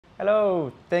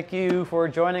Hello, thank you for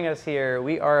joining us here.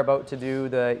 We are about to do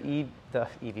the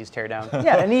EV's teardown.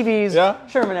 Yeah, an EV's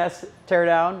Sherman S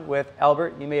teardown with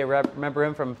Albert. You may remember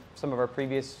him from some of our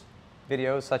previous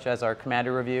videos, such as our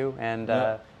Commander review and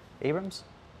Abrams.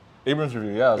 Abrams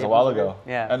review, yeah, it was a while ago.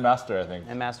 Yeah. And Master, I think.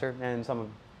 And Master, and some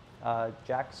of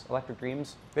Jack's Electric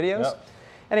Dreams videos. Yep.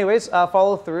 Anyways,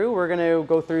 follow through. We're going to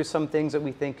go through some things that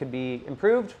we think could be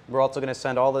improved. We're also going to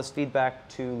send all this feedback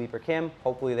to Leaper Kim.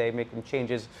 Hopefully they make some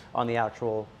changes on the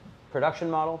actual production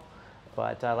model.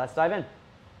 But let's dive in.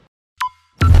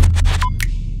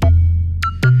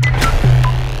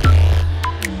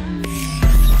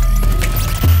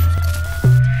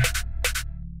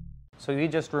 So we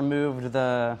just removed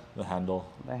the handle.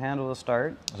 The handle to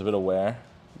start. There's a bit of wear.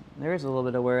 There's a little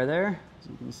bit of wear there, as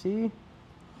you can see.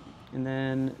 And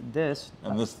then this.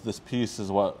 And this piece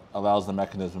is what allows the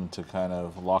mechanism to kind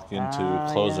of lock into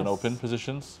close and open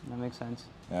positions. That makes sense.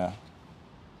 Yeah.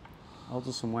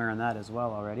 Also some wear on that as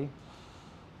well already.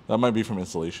 That might be from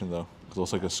installation though, because it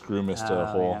looks like a screw missed a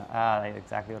hole. Yeah.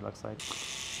 Exactly what it looks like.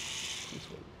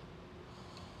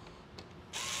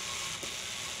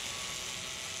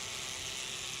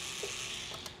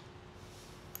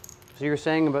 So you were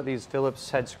saying about these Phillips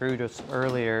head screw just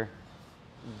earlier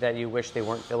that you wish they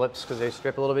weren't Phillips because they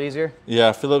strip a little bit easier?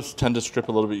 Yeah, Phillips tend to strip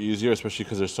a little bit easier, especially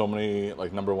because there's so many,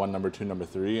 like number 1, number 2, number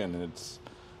 3, and it's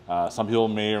some people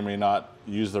may or may not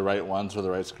use the right ones or the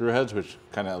right screw heads, which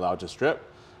kind of allow it to strip.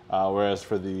 Whereas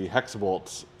for the hex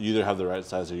bolts, you either have the right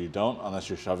size or you don't, unless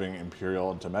you're shoving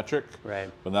imperial into metric. Right.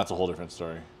 But that's a whole different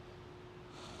story.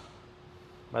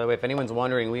 By the way, if anyone's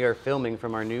wondering, we are filming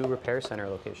from our new repair center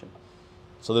location.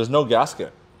 So there's no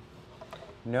gasket.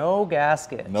 No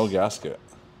gasket. No gasket.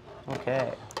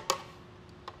 Okay.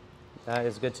 That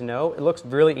is good to know. It looks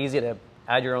really easy to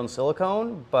add your own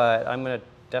silicone, but I'm going to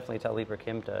definitely tell Leaper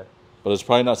Kim to... But it's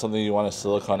probably not something you want to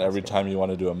silicone every time you want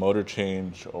to do a motor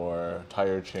change or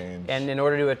tire change. And in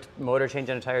order to do a motor change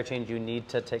and a tire change, you need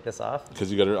to take this off?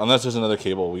 Because you got to, unless there's another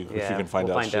cable, which you can find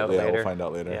out later. We'll find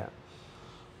out later.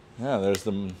 Yeah, there's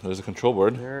the control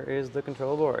board. There is the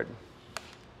control board.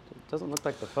 It doesn't look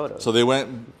like the photo. So they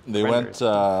went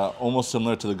almost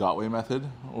similar to the Gotway method,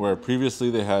 where previously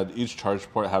they had each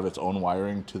charge port have its own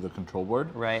wiring to the control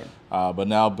board. Right. But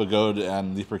now Begode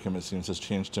and Leaper Kim, it seems, has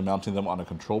changed to mounting them on a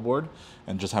control board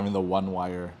and just having the one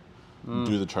wire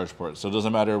do the charge port. So it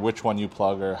doesn't matter which one you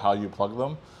plug or how you plug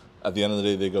them. At the end of the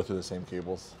day, they go through the same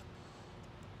cables.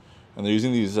 And they're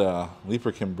using these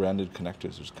Leaper Kim branded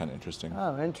connectors, which is kind of interesting.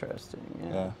 Oh, interesting.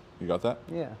 Yeah. You got that?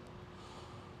 Yeah.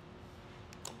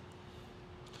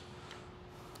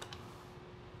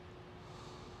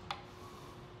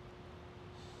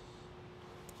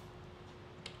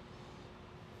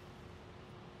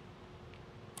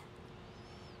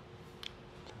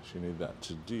 You need that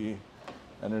to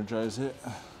de-energize it.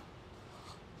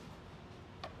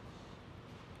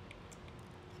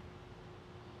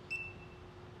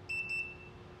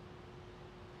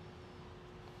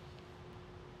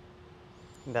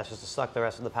 That's just to suck the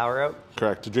rest of the power out?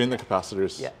 Correct, to drain the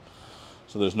capacitors. Yeah.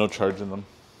 So there's no charge in them.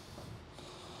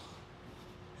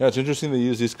 Yeah, it's interesting they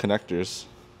use these connectors.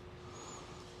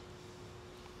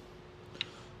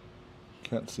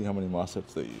 Can't see how many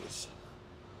MOSFETs they use.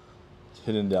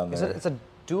 Hidden down there. It's a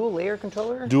dual layer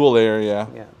controller? Dual layer, yeah.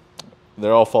 Yeah.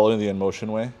 They're all following the InMotion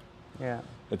way. Yeah.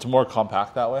 It's more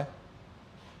compact that way.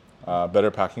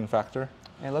 Better packing factor.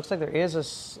 And it looks like there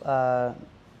is a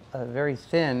very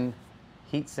thin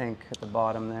heat sink at the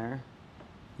bottom there.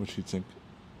 Which heat sink?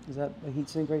 Is that a heat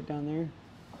sink right down there?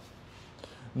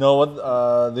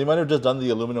 No, they might have just done the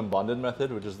aluminum bonded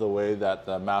method, which is the way that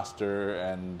the Master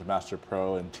and Master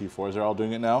Pro and T4s are all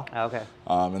doing it now. Okay.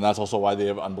 And that's also why they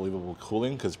have unbelievable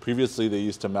cooling, because previously they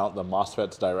used to mount the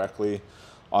MOSFETs directly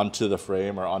onto the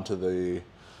frame or onto the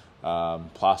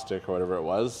plastic or whatever it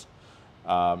was,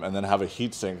 and then have a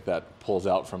heat sink that pulls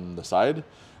out from the side.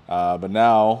 But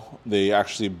now they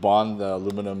actually bond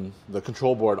the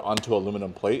control board onto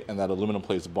aluminum plate, and that aluminum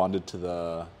plate is bonded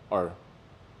to or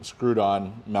screwed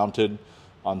on, mounted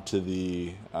onto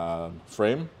the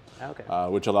frame,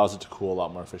 which allows it to cool a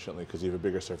lot more efficiently because you have a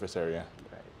bigger surface area.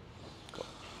 Right. Cool.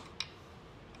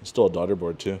 It's still a daughter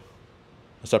board too,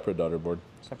 a separate daughter board.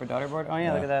 Separate daughter board? Oh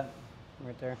yeah, look at that,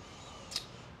 right there.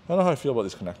 I don't know how I feel about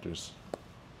these connectors.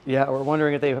 Yeah, we're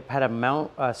wondering if they had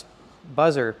a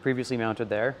buzzer previously mounted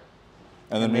there.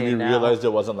 And then maybe realized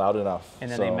it wasn't loud enough.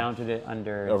 And then they mounted it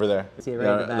under... Over there. See it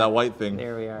right that white thing.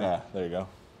 There we are. Yeah, there you go.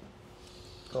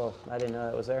 Cool. I didn't know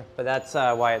that was there. But that's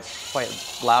why it's quite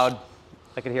loud.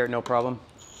 I could hear it no problem.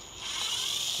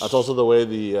 That's also the way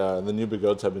the new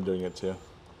Begodes have been doing it too.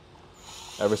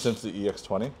 Ever since the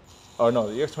EX20. oh no,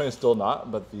 the EX20 is still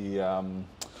not, but the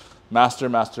Master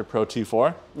Pro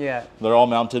T4. Yeah. They're all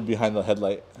mounted behind the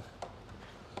headlight.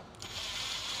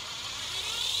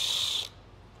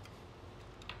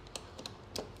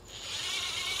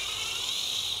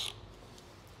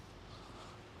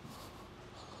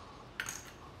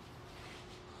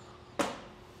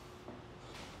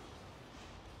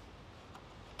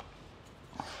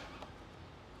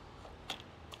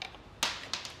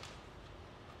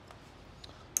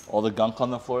 All the gunk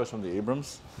on the floor is from the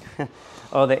Abrams.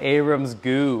 Oh, the Abrams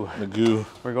goo. The goo.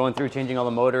 We're going through changing all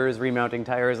the motors, remounting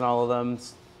tires and all of them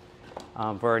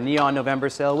for our Neon November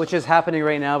sale, which is happening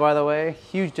right now, by the way.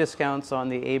 Huge discounts on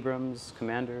the Abrams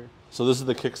Commander. So this is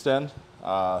the kickstand,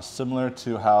 similar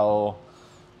to how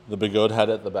the Pagode had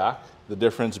it at the back. The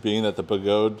difference being that the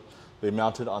Pagode, they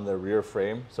mounted on the rear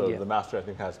frame. So Yeah. the Master, I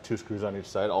think, has 2 screws on each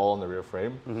side, all on the rear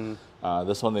frame.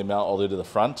 This one, they mount all the way to the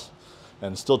front.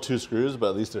 And still 2 screws, but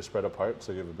at least they're spread apart,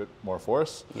 so you have a bit more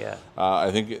force. Yeah. I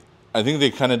think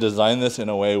they kind of designed this in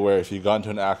a way where if you got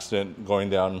into an accident going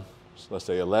down, let's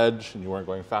say, a ledge and you weren't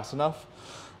going fast enough,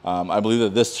 I believe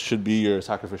that this should be your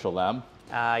sacrificial lamb.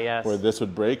 Yes. Where this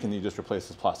would break and you just replace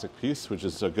this plastic piece, which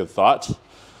is a good thought.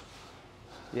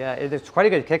 Yeah, it's quite a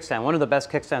good kickstand. One of the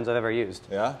best kickstands I've ever used.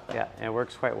 Yeah? Yeah, and it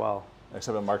works quite well.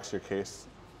 Except it marks your case.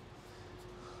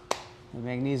 The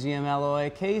magnesium alloy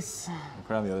case.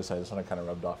 Put it on the other side. This one I kind of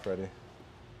rubbed off already.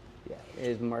 Yeah, it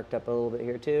is marked up a little bit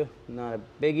here too. Not a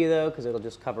biggie though, because it'll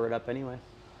just cover it up anyway.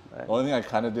 But The only thing I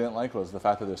kind of didn't like was the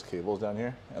fact that there's cables down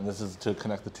here, and this is to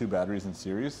connect the 2 batteries in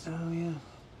series. oh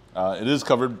yeah. It is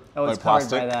covered Oh, by it's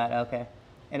plastic. covered by that. Okay.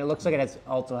 And it looks like it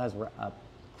also has a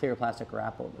clear plastic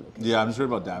wrap over the case. Yeah, I'm just worried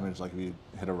about damage, like if you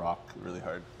hit a rock really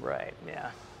hard. Right.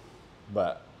 Yeah.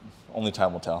 But only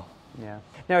time will tell. Yeah.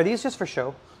 Now, are these just for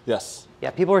show? Yes.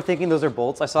 Yeah, people were thinking those are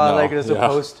bolts. I saw No, like there's yeah. a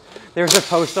post. There's a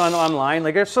post online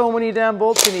like there's so many damn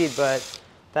bolts you need, but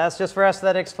that's just for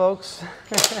aesthetics, folks.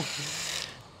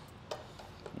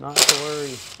 Not to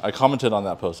worry. I commented on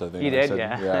that post, I think. You I did, said,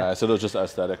 yeah. Yeah, I said it was just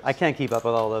aesthetic. I can't keep up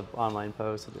with all the online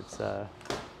posts. It's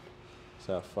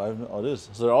So 5 mil, oh, it is.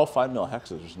 So they're all 5 mil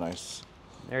hexes, which is nice.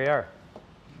 there you are.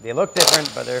 They look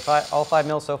different, but they're all 5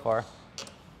 mil so far.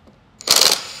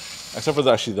 Except for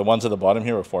actually the ones at the bottom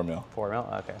here are 4 mil. 4 mil.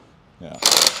 Okay. Yeah.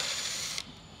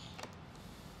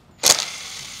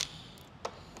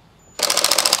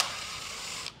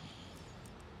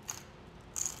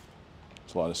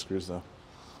 It's a lot of screws though.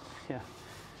 Yeah.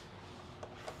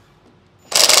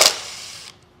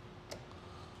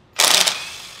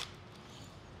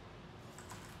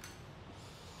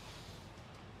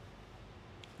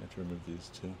 You have to remove these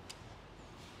too.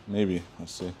 Maybe.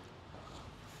 Let's see.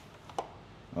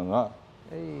 I'm not.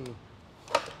 Hey.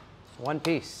 One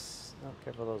piece. Oh,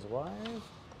 careful those wires.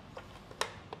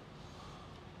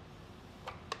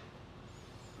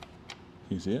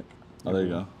 Can you see it? Oh, there you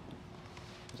go.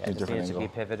 Yeah, it just different needs to be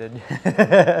angle.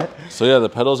 pivoted. So yeah, the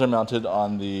pedals are mounted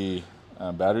on the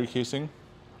battery casing,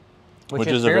 which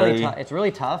is a fairly very. tough. It's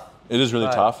really tough. It is really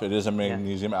but- tough. It is a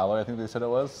magnesium alloy, I think they said it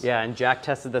was. Yeah, and Jack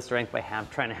tested the strength by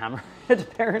trying to hammer it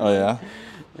apparently. Oh yeah.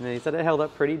 And he said it held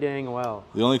up pretty dang well.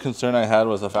 The only concern I had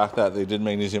was the fact that they did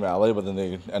magnesium alloy, but then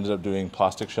they ended up doing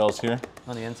plastic shells here,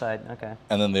 On the inside, okay.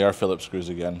 and then they are Phillips screws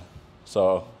again.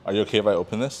 So, are you okay if I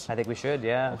open this? I think we should,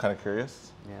 yeah. I'm kind of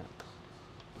curious. Yeah.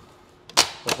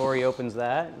 Before he opens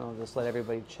that, I'll just let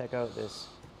everybody check out this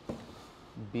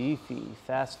beefy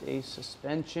Fast Ace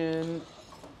suspension.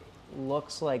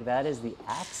 Looks like that is the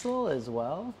axle as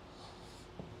well.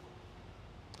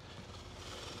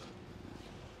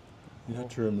 You have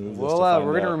to remove this. Well, to find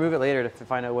we're going to out. remove it later to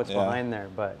find out what's Yeah. behind there,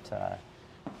 but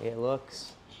it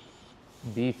looks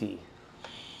beefy.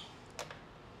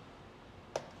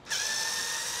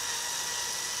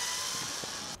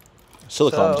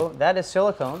 Silicone. So that is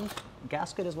silicone.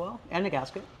 Gasket as well? And a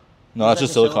gasket? No, Oh, that's that's just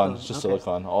just silicone. silicone. It's just Okay.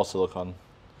 silicone. All silicone.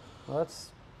 Well, that's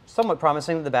somewhat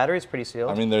promising that the battery is pretty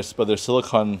sealed. I mean, but their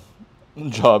silicone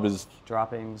job is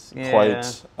Droppings.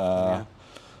 quite Yeah.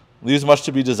 leaves much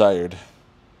to be desired.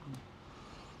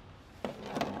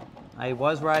 I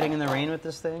was riding in the rain with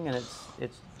this thing, and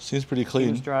it's Seems pretty clean.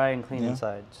 seems dry and clean Yeah.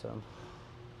 inside. So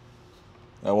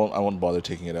I won't bother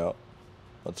taking it out.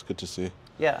 That's good to see.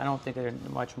 yeah, I don't think there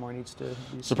much more needs to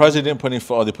be. Surprised they didn't put any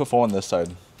foam. Oh, they put foam on this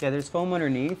side. Yeah, there's foam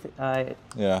underneath. I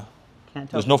Yeah. can't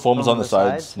tell. There's if no it's foams foam on the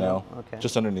sides. No. Okay.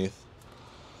 Just underneath.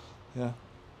 Yeah.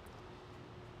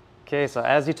 Okay, so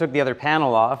as you took the other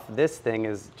panel off, this thing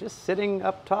is just sitting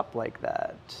up top like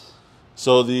that.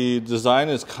 So the design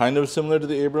is kind of similar to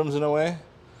the Abrams in a way.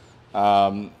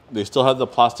 They still have the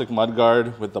plastic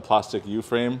mudguard with the plastic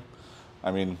U-frame.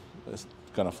 I mean,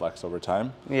 going to flex over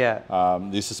time. Yeah.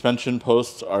 These suspension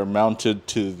posts are mounted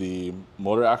to the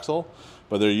motor axle,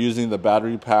 but they're using the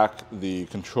battery pack, the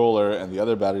controller, and the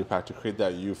other battery pack to create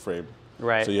that U frame.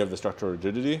 Right. So you have the structural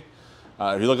rigidity.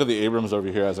 If you look at the Abrams over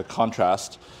here as a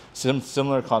contrast,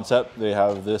 similar concept. They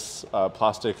have this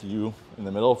plastic U in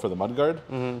the middle for the mudguard,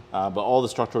 but all the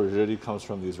structural rigidity comes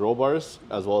from these roll bars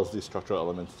as well as these structural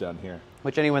elements down here.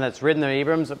 Which anyone that's ridden the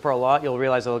Abrams for a lot, you'll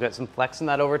realize they'll get some flex in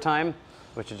that over time,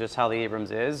 which is just how the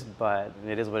Abrams is, but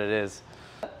it is what it is.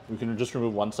 We can just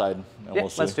remove one side and Yeah, we'll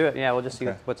see. let's do it. Yeah, we'll just see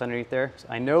what's underneath there.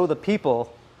 I know the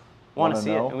people want to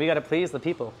see know? it, and we got to please the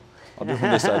people. I'll do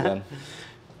from this side then.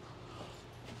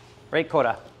 Right,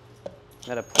 Coda?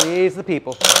 Got to please the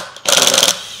people.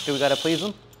 Do we got to please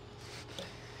them?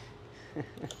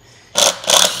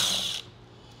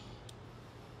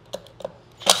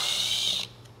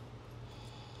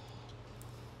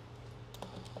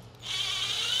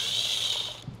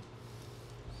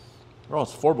 Oh,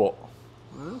 it's 4-bolt.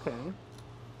 Okay.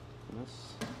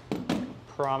 That's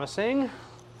promising.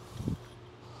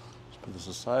 Just put this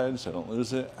aside so I don't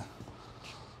lose it.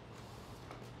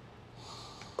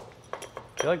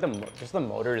 I feel like just the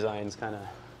motor design's kind of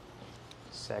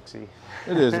sexy.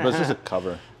 It is, but it's just a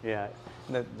cover. Yeah,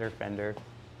 they're Fender,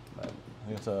 but I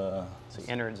think it's the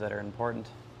innards that are important.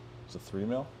 It's a 3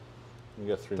 mil. You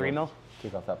get 3 mil?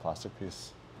 Take off that plastic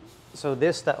piece. So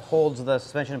this that holds the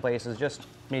suspension in place is just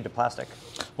made of plastic.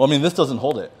 Well, I mean, this doesn't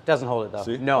hold it. Doesn't hold it though.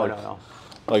 See? No, Like- no.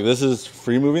 Like this is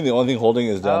free moving. The only thing holding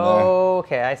is down there. Oh,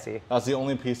 okay, I see. That's the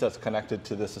only piece that's connected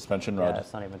to the suspension rod. Yeah,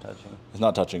 it's not even touching. It's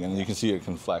not touching, and you can see it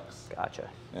can flex. Gotcha.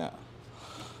 Yeah.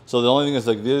 So the only thing is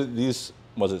like these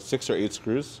was it 6 or 8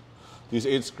 screws? These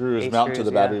 8 screws 8 mount to screws,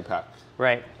 the yeah. battery pack.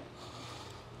 Right.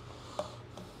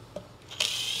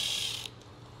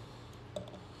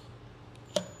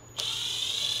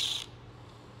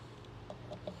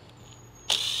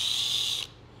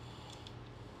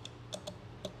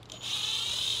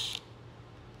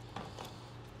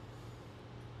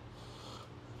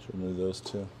 Should remove those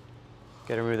two.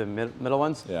 Got to remove the middle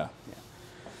ones. Yeah.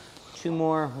 2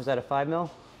 more. Was that a 5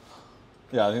 mil?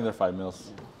 Yeah, I think they're 5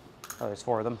 mils. Oh, there's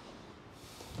 4 of them.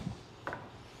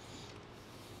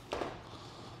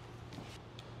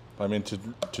 But I mean,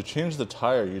 to change the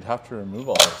tire, you'd have to remove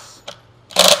all this.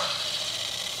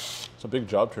 It's a big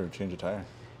job to change a tire.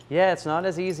 Yeah, it's not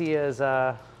as easy as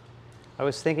I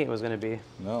was thinking it was going to be.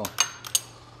 No.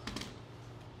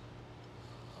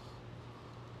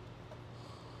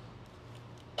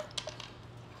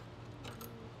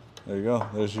 There you go.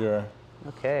 There's your.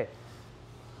 Okay.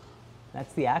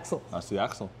 That's the axle. That's the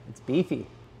axle. It's beefy.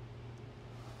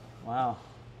 Wow.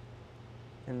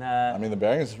 And I mean, the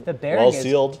bearing is the bearing well is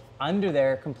sealed. under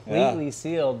there, completely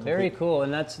sealed. Very cool.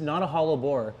 And that's not a hollow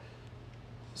bore.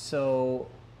 So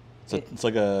It's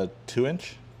like a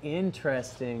 2-inch.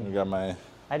 interesting. You got my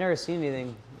I've never seen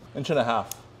anything 1.5 inches.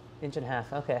 inch and a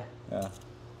half. Okay. Yeah.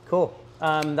 Cool.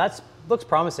 That looks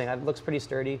promising. It looks pretty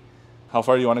sturdy. How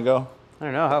far do you want to go? I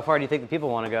don't know. How far do you think the people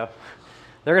want to go?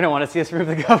 They're going to want to see us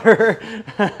remove the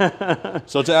cover.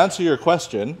 So to answer your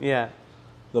question, Yeah.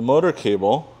 the motor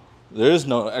cable, there is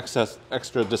no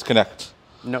extra disconnect.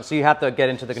 No, so you have to get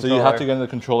into the So controller. you have to get in the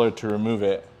controller to remove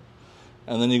it.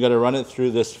 And then you got to run it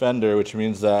through this fender, which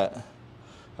means that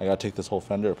I got to take this whole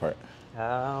fender apart.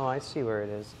 Oh, I see where it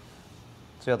is.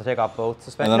 So you have to take off both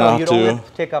suspensions? And then No, I'll you have don't to- have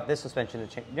to take off this suspension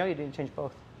to change. No, you didn't change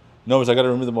both. No, because I got to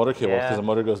remove the motor cable because Yeah. the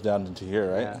motor goes down into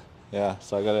here, right? Yeah. Yeah,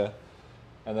 so I got to,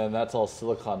 and then that's all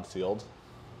silicone sealed.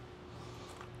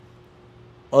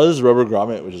 Oh, this is rubber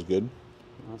grommet, which is good.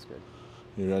 That's good.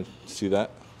 You guys see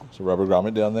that? It's a rubber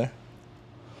grommet down there.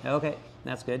 Okay,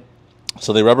 that's good.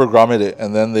 So they rubber grommet it,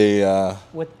 and then they,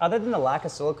 With other than the lack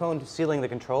of silicone sealing the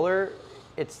controller,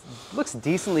 it looks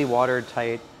decently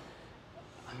watertight.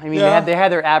 I mean, Yeah. they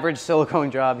had their average silicone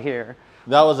job here,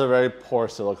 that was a very poor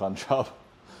silicone job.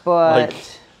 but Like,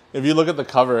 if you look at the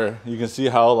cover, you can see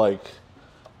how like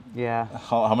yeah,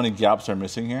 how many gaps are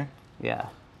missing here. yeah.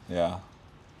 Yeah,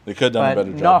 they could have done a But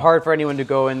better job. not hard for anyone to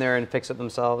go in there and fix it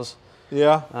themselves.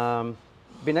 Yeah. It'd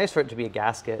be nice for it to be a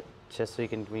gasket, just so you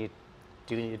can when you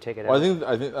do need to take it Well, out.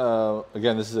 I think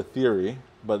again, this is a theory,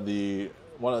 but the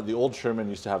old Sherman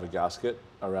used to have a gasket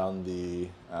around the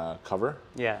cover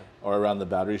Yeah, or around the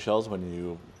battery shells when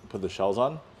you put the shells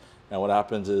on. And what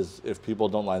happens is if people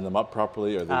don't line them up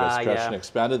properly or they get stretched yeah. and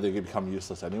expanded, they become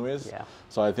useless anyways. Yeah.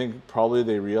 So I think probably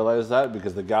they realize that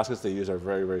because the gaskets they use are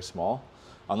very, very small.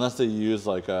 Unless they use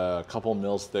like a couple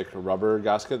mils thick rubber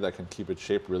gasket that can keep it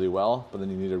shaped really well, but then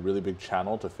you need a really big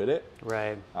channel to fit it.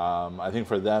 right. I think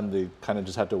for them, they kind of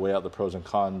just had to weigh out the pros and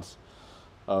cons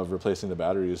of replacing the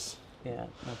batteries. Yeah,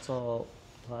 that's all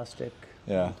plastic.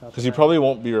 Yeah, because you probably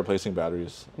won't be replacing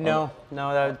batteries. No,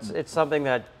 it's something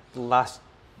that lasts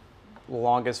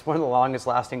longest, one of the longest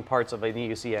lasting parts of an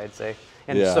EUC, I'd say,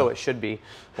 and so it should be.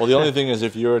 Well, the only thing is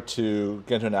if you were to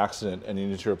get into an accident and you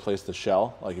need to replace the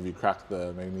shell, like if you crack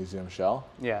the magnesium shell,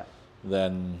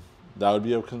 then that would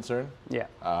be a concern. Yeah.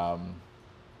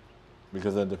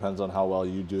 Because it depends on how well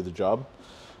you do the job.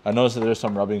 I noticed that there's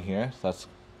some rubbing here. So that's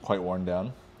quite worn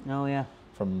down. Oh yeah.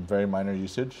 From very minor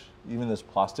usage. Even this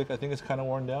plastic, I think, is kind of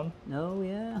worn down. Oh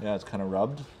yeah. Yeah, it's kind of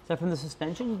rubbed. Is that from the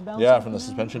suspension bouncing? Yeah, from the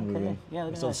suspension moving. Yeah,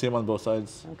 you still see them on both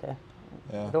sides. Okay.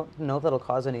 Yeah. I don't know if that'll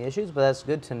cause any issues, but that's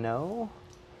good to know.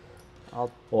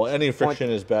 Well, any friction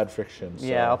is bad friction. So.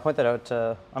 Yeah, I'll point that out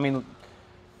to, I mean,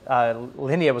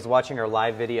 Lydia was watching our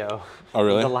live video. Oh,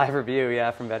 really? The live review,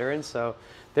 yeah, from Veterans. So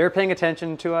they're paying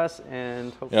attention to us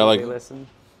and hopefully they listen.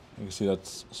 You can see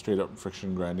that's straight up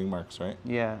friction grinding marks, right?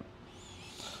 Yeah.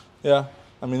 Yeah.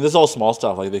 I mean, this is all small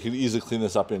stuff. Like, they could easily clean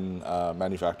this up in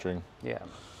manufacturing. Yeah.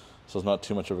 So it's not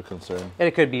too much of a concern. And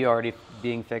it could be already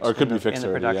being fixed, or it could be fixed in the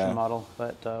already, production model,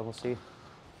 but we'll see.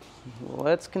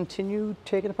 Let's continue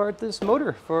taking apart this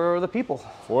motor for the people.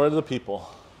 For the people.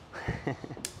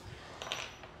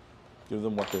 Give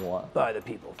them what they want. By the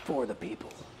people, for the people.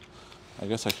 I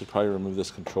guess I should probably remove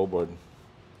this control board.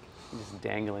 Just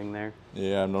dangling there.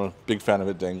 Yeah, I'm not a big fan of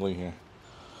it dangling here.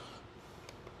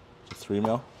 It's a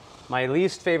 3mm. My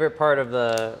least favorite part of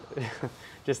the,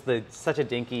 such a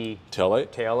dinky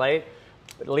taillight.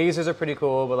 Lasers are pretty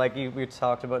cool, but like we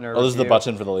talked about in our review, this is the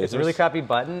button for the lasers? It's a really crappy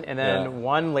button, and then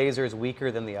one laser is weaker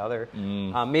than the other.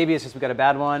 Maybe it's just we got a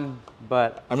bad one,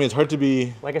 but... I mean, it's hard to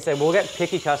be... Like I said, we'll get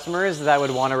picky customers that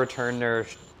would want to return their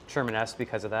Sherman S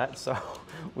because of that, so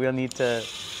we'll need to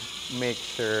make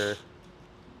sure...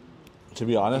 To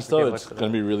be honest, though, it's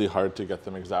going to be really hard to get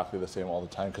them exactly the same all the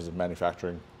time because of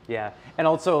manufacturing. Yeah, and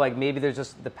also like maybe there's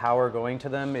just the power going to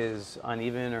them is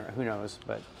uneven, or who knows,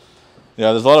 but...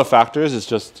 Yeah, there's a lot of factors. It's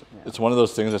just, it's one of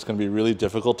those things that's going to be really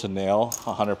difficult to nail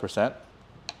 100%.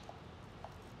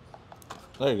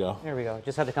 There you go. There we go.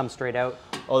 Just had to come straight out.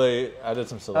 Oh, they added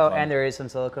some silicone. Oh, and there is some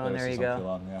silicone. There you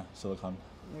go. Yeah, silicone.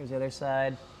 There's the other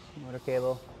side. Motor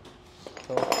cable.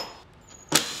 Cool.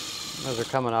 Those are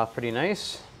coming off pretty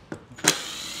nice.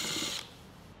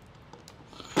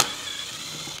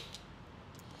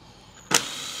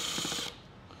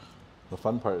 The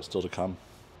fun part is still to come.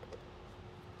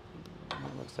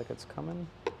 Looks like it's coming.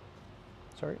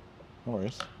 Sorry. No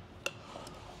worries.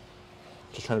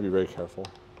 Just trying to be very careful. Do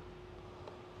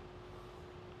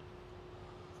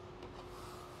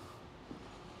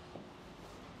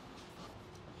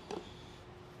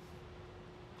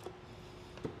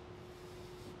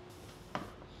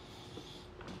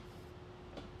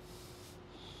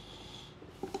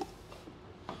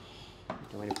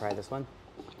you want me to pry this one?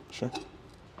 Sure.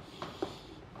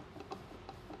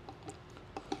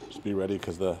 Be ready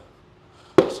because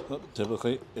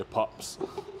typically it pops.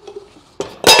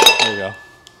 There you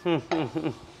go.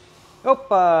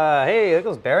 Hey, look,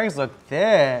 those bearings look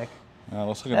thick. Yeah,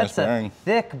 looks like a nice bearing. That's a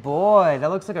thick boy. That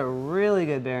looks like a really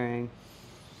good bearing.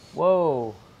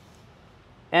 Whoa.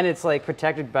 And it's like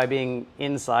protected by being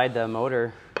inside the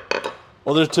motor.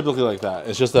 Well, they're typically like that.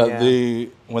 It's just that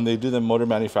when they do the motor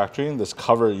manufacturing, this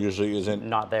cover usually isn't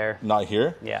not there. Not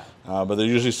here. Yeah. But they're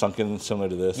usually sunken similar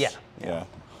to this. Yeah.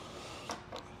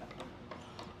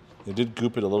 They did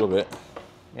goop it a little bit.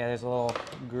 Yeah, there's a little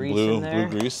grease in there.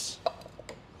 Blue grease.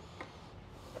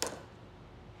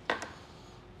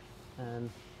 And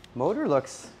motor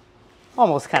looks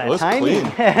almost kind of tiny. Clean.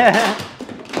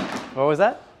 What was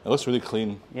that? It looks really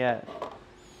clean. Yeah.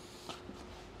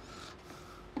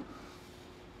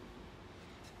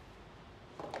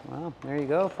 Well, there you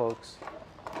go, folks.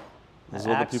 This is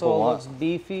The what the people want. axle looks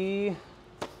beefy.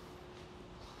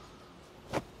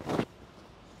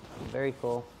 Very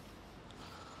cool.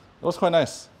 It looks quite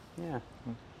nice. Yeah.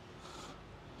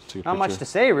 Take a Not much picture.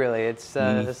 to say, really. It's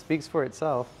it speaks for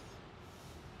itself.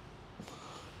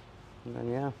 And then,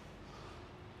 yeah.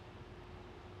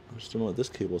 I just don't know what this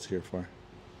cable's here for.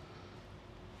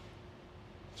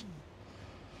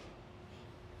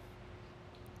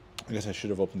 I guess I should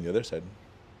have opened the other side.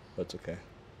 That's okay.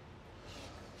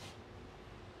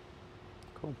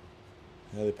 Cool.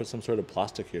 Yeah, they put some sort of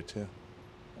plastic here too.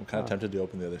 I'm kind of tempted to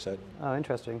open the other side. Oh,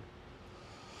 interesting.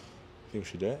 Think we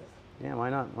should do it? Yeah, why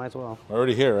not? Might as well. We're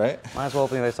already here, right? Might as well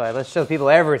open the other side. Let's show people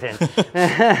everything.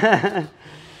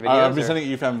 I've been sending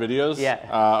EFAM videos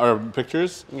or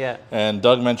pictures. Yeah. And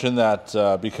Doug mentioned that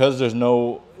because there's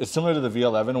no, it's similar to the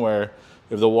V11 where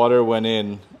if the water went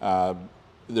in,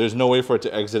 there's no way for it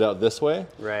to exit out this way.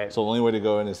 Right. So the only way to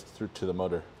go in is through to the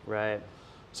motor. Right.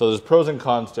 So there's pros and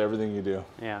cons to everything you do.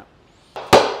 Yeah.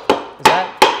 Is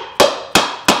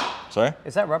that? Sorry?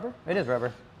 Is that rubber? It is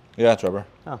rubber. Yeah, it's rubber.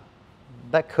 Oh,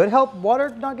 that could help water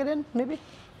not get in, maybe.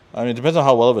 I mean, it depends on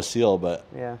how well of a seal, but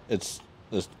yeah, there's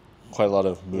quite a lot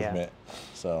of movement. Yeah.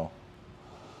 So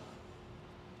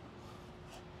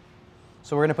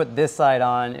we're gonna put this side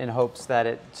on in hopes that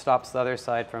it stops the other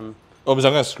side from. Oh, because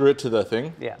I'm gonna screw it to the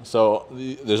thing. Yeah. So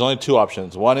there's only two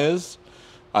options. One is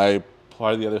I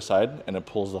apply the other side and it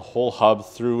pulls the whole hub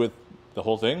through with the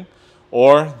whole thing,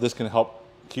 or this can help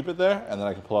keep it there, and then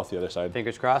I can pull off the other side.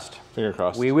 Fingers crossed. Finger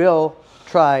crossed. We will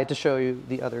try to show you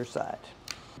the other side.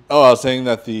 Oh, I was saying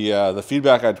that the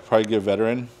feedback I'd probably give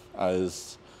Veteran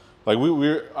is, like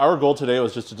our goal today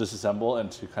was just to disassemble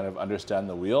and to kind of understand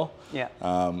the wheel. Yeah.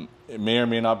 It may or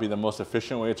may not be the most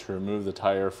efficient way to remove the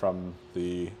tire from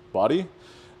the body,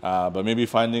 but maybe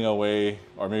finding a way,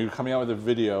 or maybe coming out with a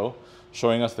video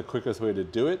showing us the quickest way to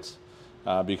do it.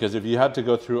 Because if you had to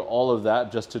go through all of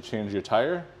that just to change your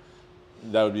tire,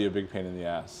 that would be a big pain in the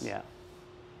ass. Yeah.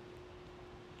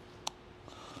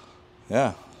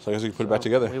 Yeah. So I guess we can put it back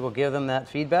together. We will give them that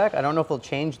feedback. I don't know if they'll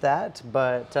change that,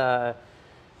 but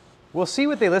we'll see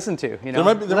what they listen to. You know,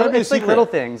 there might be a secret. Like little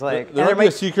things. Like there might be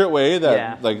a secret way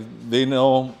that like they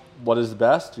know what is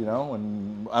best. You know,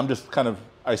 and I'm just kind of,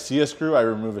 I see a screw, I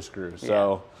remove a screw.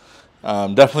 So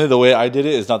definitely the way I did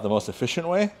it is not the most efficient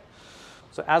way.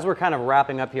 So as we're kind of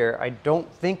wrapping up here, I don't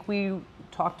think we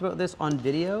talked about this on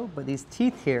video, but these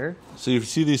teeth here. So you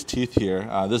see these teeth here,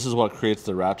 this is what creates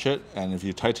the ratchet, and if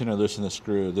you tighten or loosen the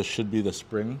screw, this should be the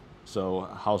spring, so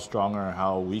how strong or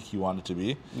how weak you want it to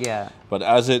be. Yeah. But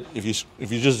if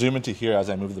you just zoom into here as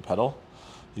I move the pedal,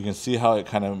 you can see how it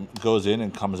kind of goes in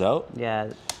and comes out.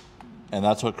 Yeah. And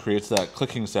that's what creates that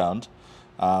clicking sound.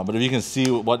 But if you can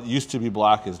see, what used to be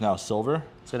black is now silver.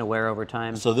 It's gonna wear over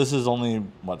time. So this is only,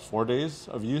 what, 4 days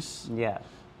of use? Yeah.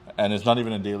 And it's not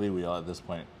even a daily wheel at this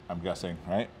point, I'm guessing,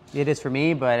 right? It is for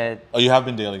me, but oh, you have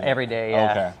been daily? Every day,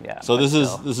 yeah. Okay. Yeah, so this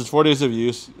is 4 days of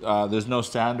use. There's no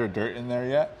sand or dirt in there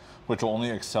yet, which will only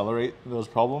accelerate those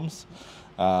problems.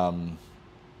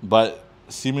 But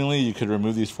seemingly you could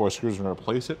remove these 4 screws and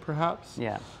replace it, perhaps.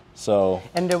 Yeah. So.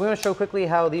 And we want to show quickly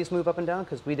how these move up and down,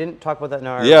 because we didn't talk about that in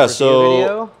our review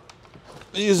video.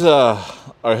 These are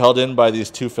held in by these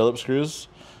 2 Phillips screws,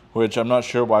 which I'm not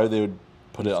sure why they would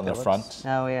put it on the front.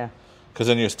 Oh, yeah. Because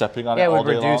then you're stepping on it all day long.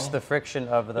 Yeah, it would reduce the friction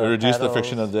of the pedals. Reduce the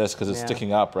friction of this because it's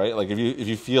sticking up, right? Like if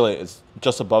you feel it, it's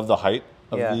just above the height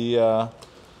of the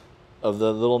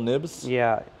little nibs.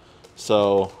 Yeah.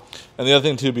 So, and the other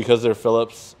thing too, because they're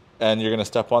Phillips and you're gonna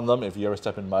step on them, if you ever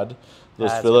step in mud,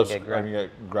 those Phillips are gonna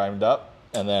get grimed up,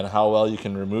 and then how well you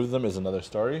can remove them is another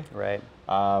story. Right.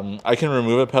 I can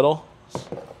remove a pedal.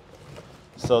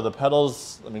 So the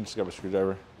pedals, let me just grab a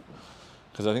screwdriver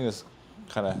because I think it's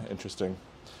kind of interesting.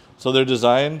 So they're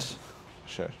designed,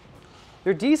 sure.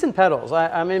 They're decent pedals.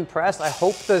 I'm impressed. I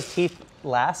hope those teeth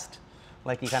last,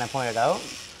 like you kind of pointed out.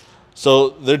 So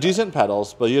they're decent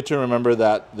pedals, but you have to remember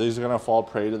that these are going to fall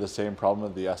prey to the same problem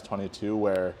of the S22,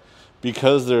 where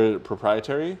because they're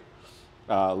proprietary,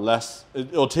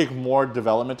 it'll take more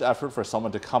development effort for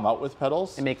someone to come out with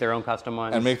pedals. And make their own custom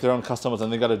ones. And make their own custom ones,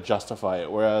 and they got to justify it.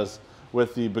 Whereas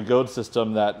with the Begode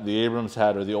system that the Abrams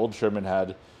had or the old Sherman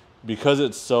had, because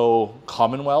it's so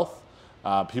Commonwealth,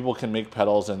 people can make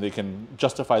pedals and they can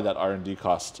justify that R&D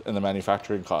cost and the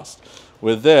manufacturing cost.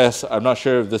 With this, I'm not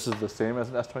sure if this is the same as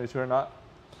an S22 or not,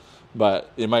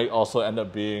 but it might also end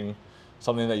up being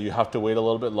something that you have to wait a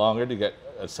little bit longer to get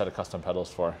a set of custom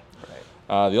pedals for.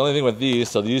 Right. The only thing with these,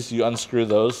 so these you unscrew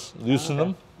those, loosen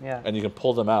them, and you can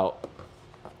pull them out.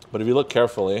 But if you look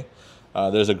carefully,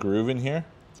 there's a groove in here.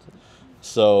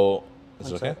 So,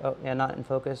 is it okay? Oh, yeah, not in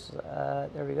focus.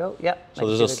 There we go. Yep. So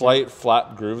there's a slight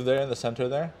flat groove there in the center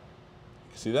there.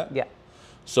 You see that? Yeah.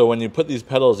 So when you put these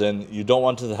pedals in, you don't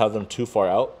want to have them too far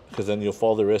out because then you'll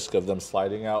fall the risk of them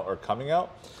sliding out or coming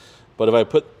out. But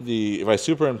if I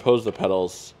superimpose the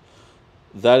pedals,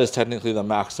 that is technically the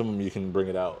maximum you can bring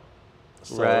it out.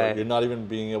 So you're not even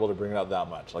being able to bring it out that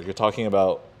much. Like you're talking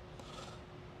about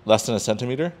less than a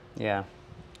centimeter. Yeah.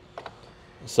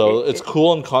 So it's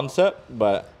cool in concept,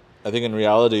 but I think in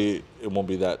reality, it won't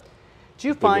be that. Do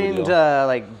you find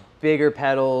like bigger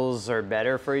pedals are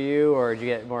better for you, or do you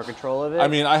get more control of it? I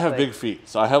mean, I have big feet,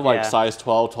 so I have like size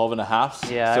 12, 12 and a half.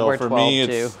 Yeah, so I wear for 12 me,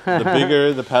 too. it's the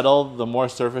bigger the pedal, the more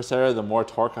surface area, the more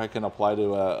torque I can apply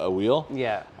to a wheel.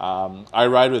 Yeah. I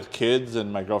ride with kids,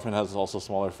 and my girlfriend has also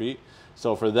smaller feet,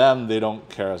 so for them, they don't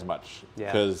care as much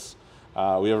because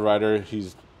we have a rider.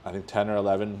 He's I think 10 or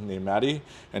 11, named Matty,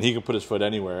 and he can put his foot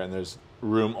anywhere, and there's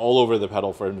room all over the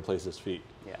pedal for him to place his feet.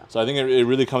 Yeah. So I think it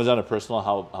really comes down to personal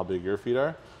how big your feet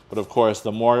are. But of course,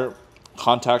 the more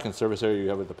contact and surface area you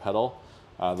have with the pedal,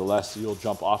 the less you'll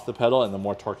jump off the pedal and the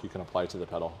more torque you can apply to the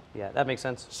pedal. Yeah, that makes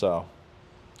sense. So,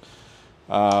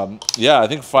 yeah, I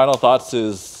think final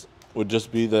thoughts would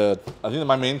just be I think that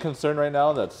my main concern right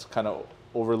now that's kind of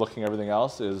overlooking everything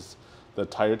else is the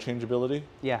tire changeability.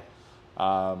 Yeah.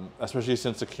 Especially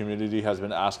since the community has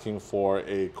been asking for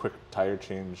a quick tire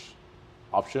change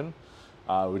option,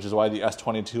 which is why the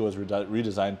S22 was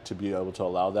redesigned to be able to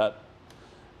allow that.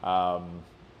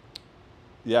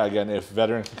 Yeah, again, if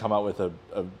Veteran can come out with a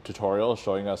tutorial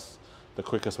showing us the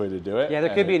quickest way to do it. Yeah,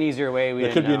 there could be an easier way.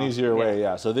 There could be an easier way,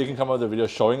 yeah. So they can come up with a video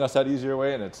showing us that easier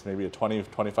way, and it's maybe a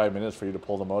 20-25 minutes for you to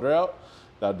pull the motor out.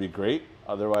 That'd be great.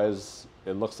 Otherwise,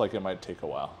 it looks like it might take a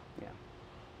while.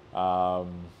 Yeah.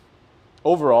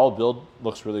 Overall, build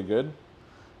looks really good.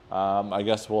 I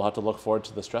guess we'll have to look forward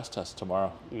to the stress test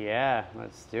tomorrow. Yeah,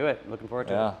 let's do it. Looking forward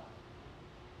to it. Yeah.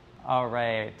 All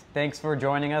right. Thanks for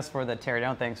joining us for the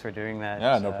teardown. Thanks for doing that.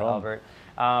 Yeah, no problem.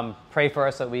 Albert. Pray for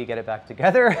us that we get it back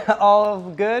together. All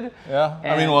good. Yeah.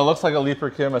 I mean, well, it looks like a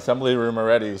Leaper Kim assembly room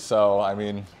already. So, I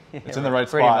mean, it's in the right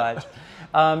spot. Pretty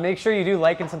much. Make sure you do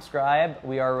like and subscribe.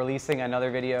 We are releasing another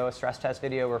video, a stress test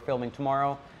video we're filming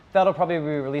tomorrow. That'll probably be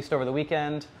released over the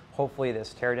weekend. Hopefully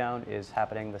this teardown is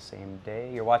happening the same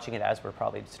day. You're watching it as we're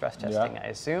probably stress testing, I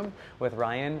assume, with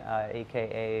Ryan,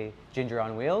 AKA Ginger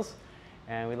on Wheels.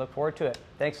 And we look forward to it.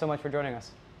 Thanks so much for joining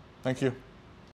us. Thank you.